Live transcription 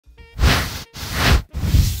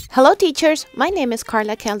Hello teachers, my name is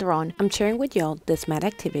Carla Calderon. I'm sharing with y'all this math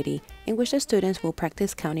activity in which the students will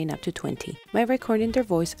practice counting up to 20 by recording their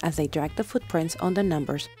voice as they drag the footprints on the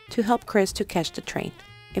numbers to help Chris to catch the train.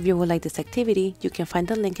 If you would like this activity, you can find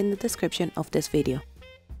the link in the description of this video.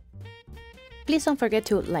 Please don't forget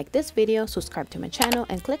to like this video, subscribe to my channel,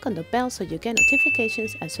 and click on the bell so you get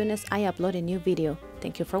notifications as soon as I upload a new video.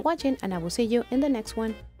 Thank you for watching, and I will see you in the next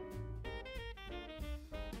one.